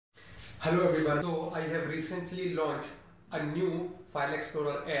Hello everyone. So I have recently launched a new File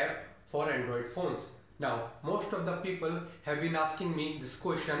Explorer app for Android phones. Now most of the people have been asking me this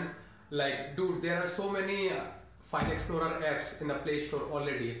question like, dude, there are so many File Explorer apps in the Play Store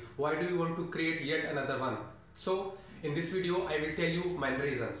already. Why do you want to create yet another one? So in this video I will tell you my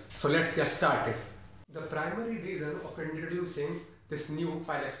reasons. So let's get started. The primary reason of introducing this new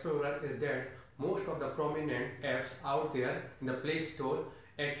File Explorer is that most of the prominent apps out there in the Play Store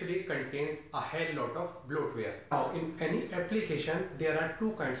actually contains a hell lot of bloatware. Now in any application there are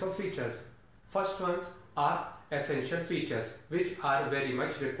two kinds of features. First ones are essential features which are very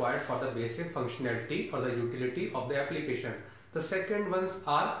much required for the basic functionality or the utility of the application. The second ones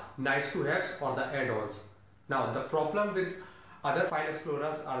are nice to haves or the add-ons. Now the problem with other File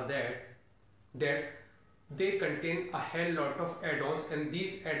Explorers are that they contain a hell lot of add-ons, and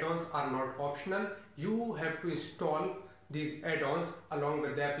these add-ons are not optional. You have to install these add-ons along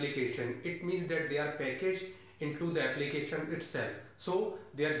with the application. It means that they are packaged into the application itself. So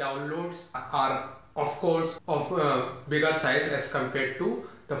their downloads are of course of bigger size as compared to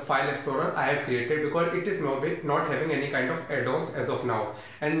the File Explorer I have created, because it is not having any kind of add-ons as of now,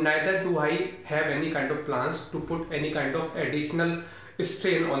 and neither do I have any kind of plans to put any kind of additional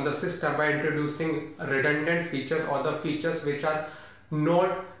strain on the system by introducing redundant features or the features which are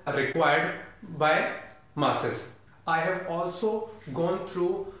not required by masses. I have also gone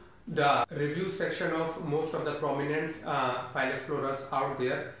through the review section of most of the prominent File Explorers out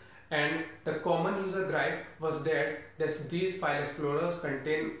there, and the common user gripe was that these File Explorers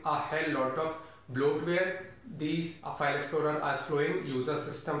contain a hell lot of bloatware. These File Explorers are slowing user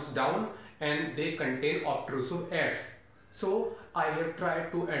systems down and they contain obtrusive ads. So I have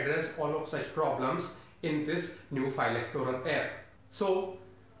tried to address all of such problems in this new File Explorer app. So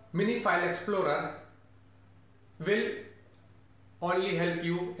Mini File Explorer will only help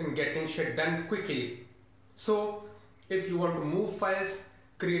you in getting shit done quickly. So if you want to move files,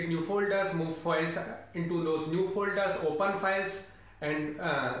 create new folders, move files into those new folders, open files, and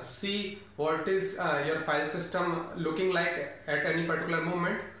see what is your file system looking like at any particular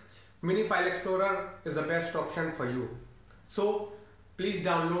moment, Mini File Explorer is the best option for you. So please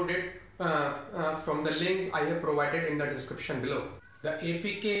download it from the link I have provided in the description below. The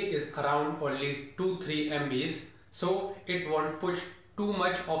APK is around only 2-3 MBs, so it won't put too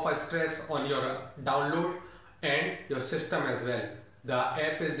much of a stress on your download and your system as well. The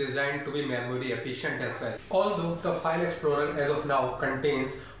app is designed to be memory efficient as well. Although the File Explorer as of now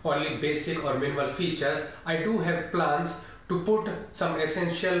contains only basic or minimal features, I do have plans to put some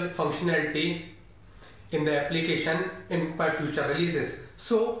essential functionality in the application in my future releases.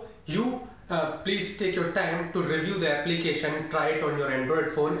 So you please take your time to review the application, try it on your Android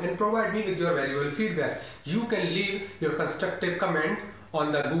phone, and provide me with your valuable feedback. You can leave your constructive comment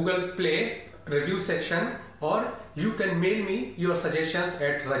on the Google Play review section, or you can mail me your suggestions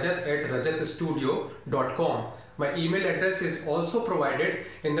at rajat@rajatstudio.com. My email address is also provided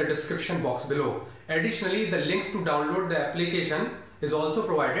in the description box below. Additionally, the links to download the application is also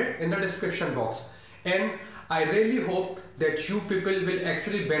provided in the description box. And I really hope that you people will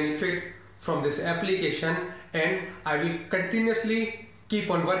actually benefit from this application, and I will continuously keep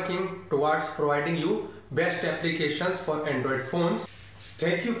on working towards providing you best applications for Android phones.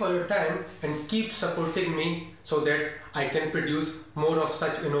 Thank you for your time and keep supporting me so that I can produce more of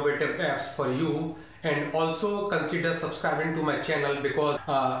such innovative apps for you, and also consider subscribing to my channel, because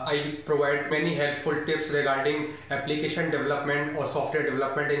I provide many helpful tips regarding application development or software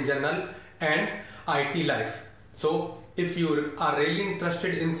development in general and IT life. So if you are really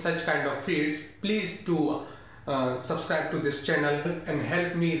interested in such kind of fields, please do subscribe to this channel and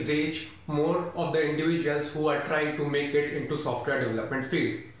help me reach more of the individuals who are trying to make it into software development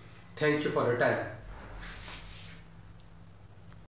field. Thank you for your time.